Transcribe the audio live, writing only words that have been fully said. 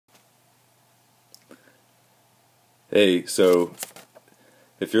Hey, so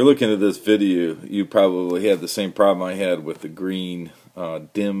if you're looking at this video, you probably had the same problem I had with the green,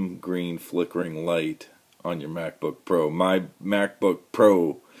 dim green flickering light on your MacBook Pro. My MacBook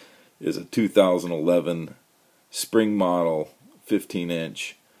Pro is a 2011 spring model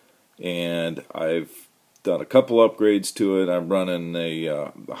 15-inch, and I've done a couple upgrades to it. I'm running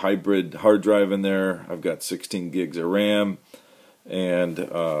a hybrid hard drive in there. I've got 16 gigs of RAM, and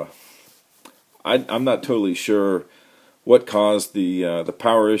I'm not totally sure what caused the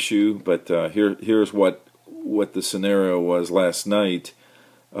power issue, but here's what the scenario was last night.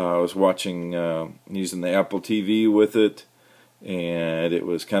 I was watching using the Apple TV with it, and it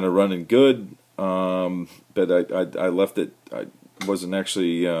was kind of running good, but I left it. I wasn't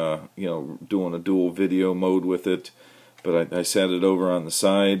actually doing a dual video mode with it, but I sat it over on the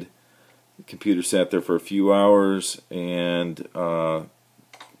side. The computer sat there for a few hours, and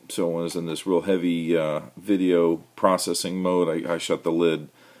so when I was in this real heavy video processing mode, I shut the lid.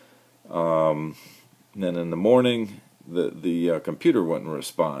 And then in the morning, the computer wouldn't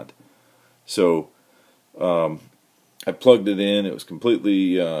respond. So I plugged it in. It was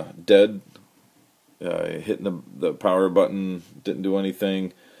completely dead. Hitting the power button didn't do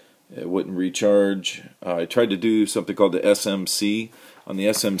anything. It wouldn't recharge. I tried to do something called the SMC. On the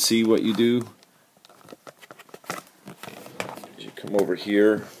SMC, what you do is you come over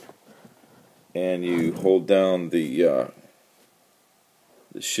here and you hold down the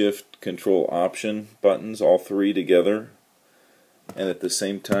shift, control, option buttons, all three together, and at the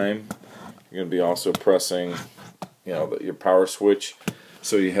same time you're going to be also pressing your power switch,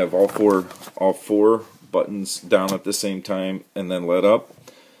 so you have all four buttons down at the same time and then let up.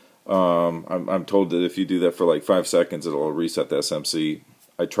 I'm told that if you do that for like 5 seconds, it'll reset the SMC.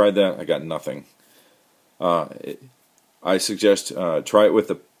 I tried that. I got nothing. I suggest try it with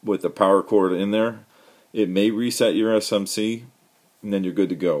the power cord in there. It may reset your SMC, and then you're good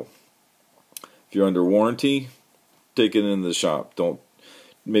to go. If you're under warranty, take it into the shop. Don't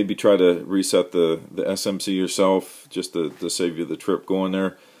maybe try to reset the SMC yourself, just to save you the trip going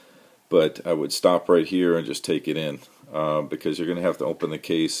there. But I would stop right here and just take it in, because you're going to have to open the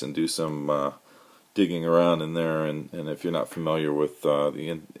case and do some digging around in there. And if you're not familiar with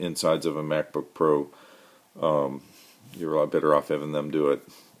the insides of a MacBook Pro, you're a lot better off having them do it.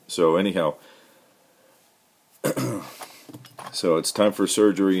 So anyhow, so it's time for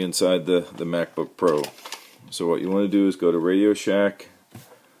surgery inside the MacBook Pro. So what you want to do is go to Radio Shack,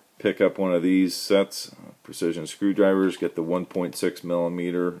 pick up one of these sets, precision screwdrivers, get the 1.6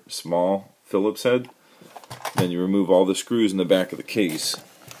 millimeter small Phillips head. Then you remove all the screws in the back of the case.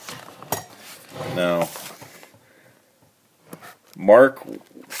 Now, mark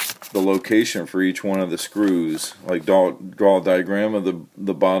the location for each one of the screws, like draw a diagram of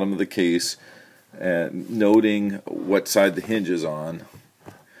the bottom of the case, and noting what side the hinge is on.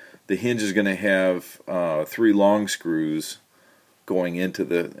 The hinge is going to have 3 long screws going into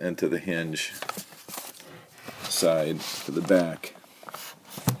the hinge side to the back.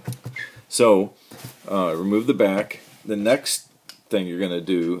 So remove the back. The next thing you're going to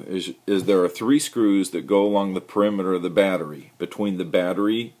do is there are 3 screws that go along the perimeter of the battery, between the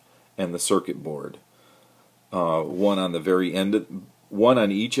battery and the circuit board. One on the very end, one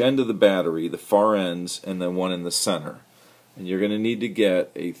on each end of the battery, the far ends, and then one in the center. And you're going to need to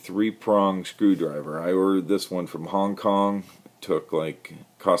get a 3-prong screwdriver. I ordered this one from Hong Kong. It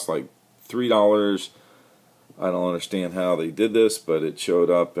cost like $3. I don't understand how they did this, but it showed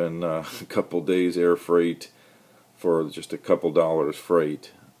up in a couple days air freight for just a couple dollars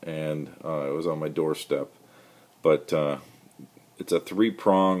freight, and it was on my doorstep. But it's a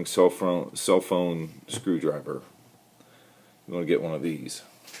 3-prong cell phone screwdriver. You want to get one of these,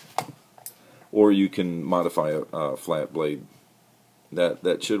 or you can modify a flat blade.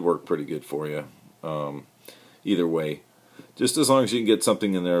 That should work pretty good for you. Either way, just as long as you can get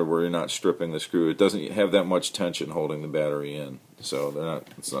something in there where you're not stripping the screw. It doesn't have that much tension holding the battery in, so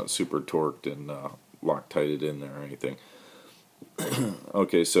it's not super torqued and Loctited in there or anything.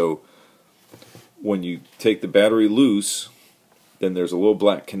 Okay, so when you take the battery loose, then there's a little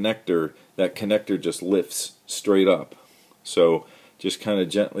black connector. That connector just lifts straight up. So just kind of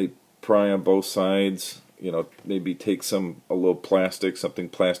gently pry on both sides. Maybe take a little plastic, something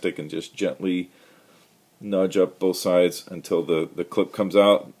plastic, and just gently nudge up both sides until the clip comes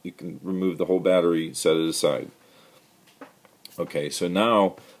out. You can remove the whole battery, set it aside. Okay, so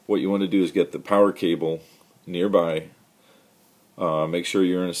now what you want to do is get the power cable nearby. Make sure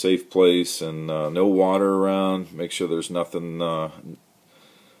you're in a safe place and no water around. Make sure there's nothing that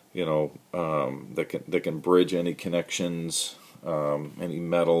can bridge any connections, any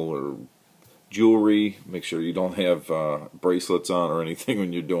metal or jewelry. Make sure you don't have bracelets on or anything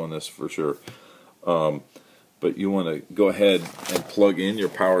when you're doing this, for sure. But you want to go ahead and plug in your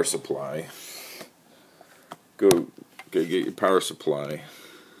power supply. Go get your power supply.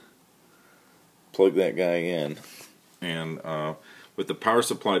 Plug that guy in, and with the power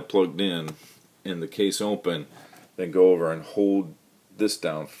supply plugged in and the case open, then go over and hold this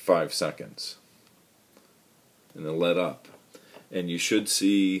down for 5 seconds, and then let up, and you should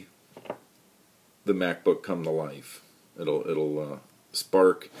see the MacBook come to life. It'll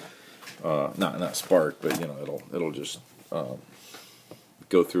spark, not spark, but you know, it'll just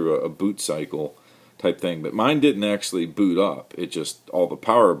go through a boot cycle type thing. But mine didn't actually boot up. It just, all the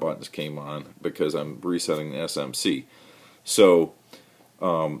power buttons came on because I'm resetting the SMC. So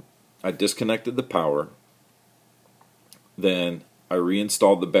I disconnected the power, then I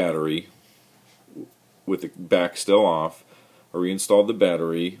reinstalled the battery with the back still off. I reinstalled the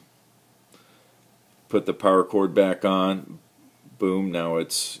battery, put the power cord back on, boom, now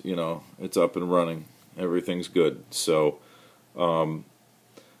it's, you know, it's up and running. Everything's good. So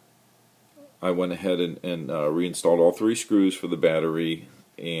I went ahead and reinstalled all 3 screws for the battery,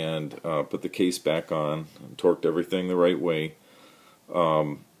 and put the case back on, and torqued everything the right way.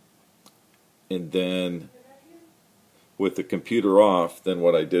 And then with the computer off, then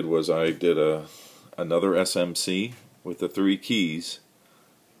what I did was I did another SMC with the 3 keys,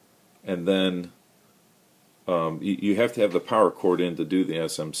 and then you have to have the power cord in to do the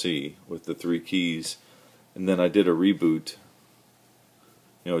SMC with the 3 keys, and then I did a reboot.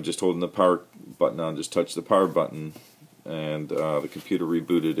 You know, just holding the power button on, just touch the power button, and the computer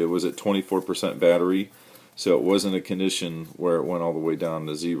rebooted. It was at 24% battery, so it wasn't a condition where it went all the way down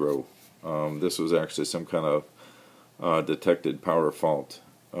to 0. This was actually some kind of detected power fault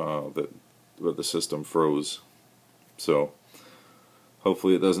where the system froze. So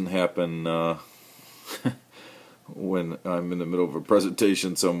hopefully it doesn't happen when I'm in the middle of a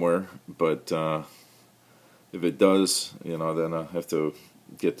presentation somewhere. But if it does, you know, then I have to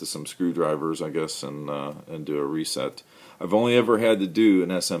get to some screwdrivers, I guess, and do a reset. I've only ever had to do an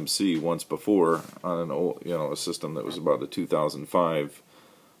SMC once before on an old, you know, a system that was about a 2005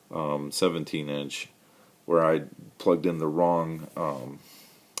 17-inch, where I plugged in the wrong.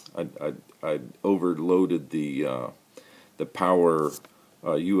 I overloaded the power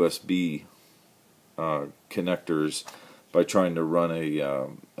USB connectors by trying to run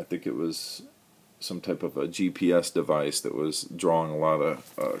I think it was some type of a GPS device that was drawing a lot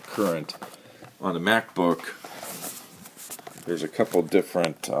of current on a MacBook. There's a couple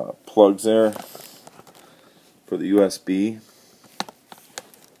different plugs there for the USB.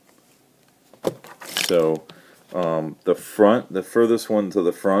 So the furthest one to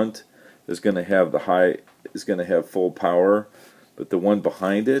the front is going to have full power, but the one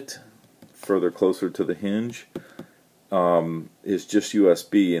behind it, further closer to the hinge, is just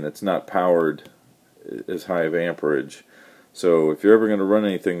USB, and it's not powered as high of amperage. So if you're ever going to run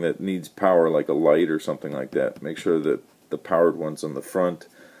anything that needs power, like a light or something like that, make sure that the powered one's in the front,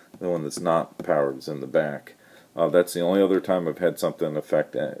 the one that's not powered is in the back. That's the only other time I've had something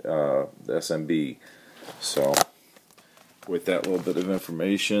affect the SMB. So with that little bit of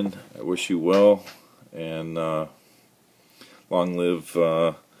information, I wish you well, and long live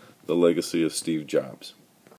the legacy of Steve Jobs.